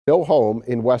No home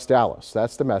in West Allis.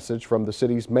 That's the message from the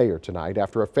city's mayor tonight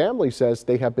after a family says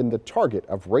they have been the target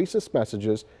of racist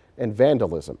messages and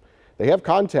vandalism. They have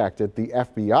contacted the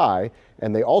FBI,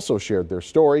 and they also shared their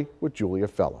story with Julia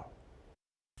Fellow.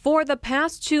 For the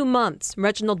past 2 months,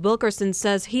 Reginald Wilkerson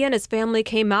says he and his family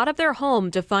came out of their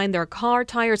home to find their car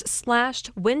tires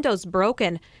slashed, windows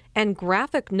broken, and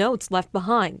graphic notes left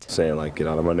behind. Saying like, get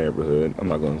out of my neighborhood. I'm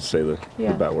not going to say the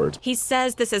bad words. He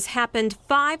says this has happened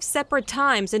 5 separate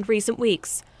times in recent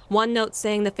weeks. One note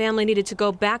saying the family needed to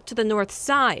go back to the north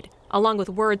side, along with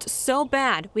words so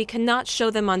bad we cannot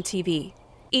show them on TV.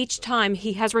 Each time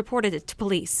he has reported it to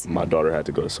police. My daughter had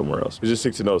to go to somewhere else. It's just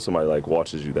sick to know somebody like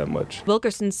watches you that much.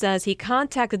 Wilkerson says he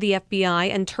contacted the FBI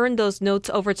and turned those notes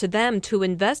over to them to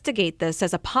investigate this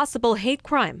as a possible hate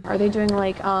crime. Are they doing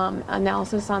like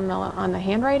analysis on the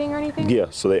handwriting or anything? Yeah,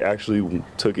 so they actually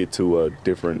took it to a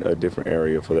different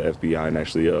area for the FBI and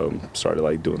actually started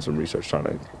like doing some research trying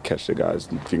to catch the guy's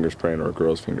fingerprint or a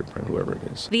girl's fingerprint, whoever it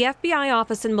is. The FBI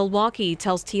office in Milwaukee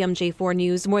tells TMJ4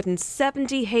 News more than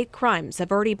 70 hate crimes have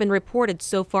already been reported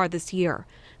so far this year.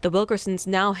 The Wilkersons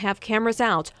now have cameras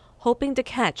out, hoping to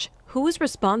catch who is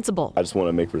responsible. I just want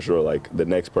to make for sure like the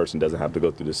next person doesn't have to go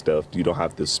through this stuff. You don't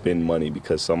have to spend money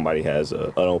because somebody has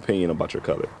an opinion about your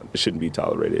color. It shouldn't be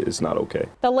tolerated. It's not okay.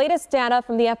 The latest data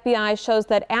from the FBI shows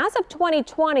that as of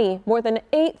 2020, more than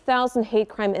 8,000 hate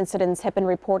crime incidents have been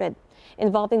reported,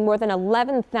 involving more than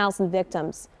 11,000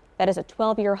 victims. That is a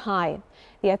 12-year high.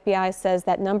 The FBI says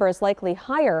that number is likely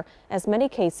higher as many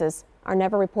cases are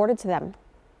never reported to them.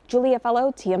 Julia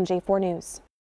Fellow, TMJ4 News.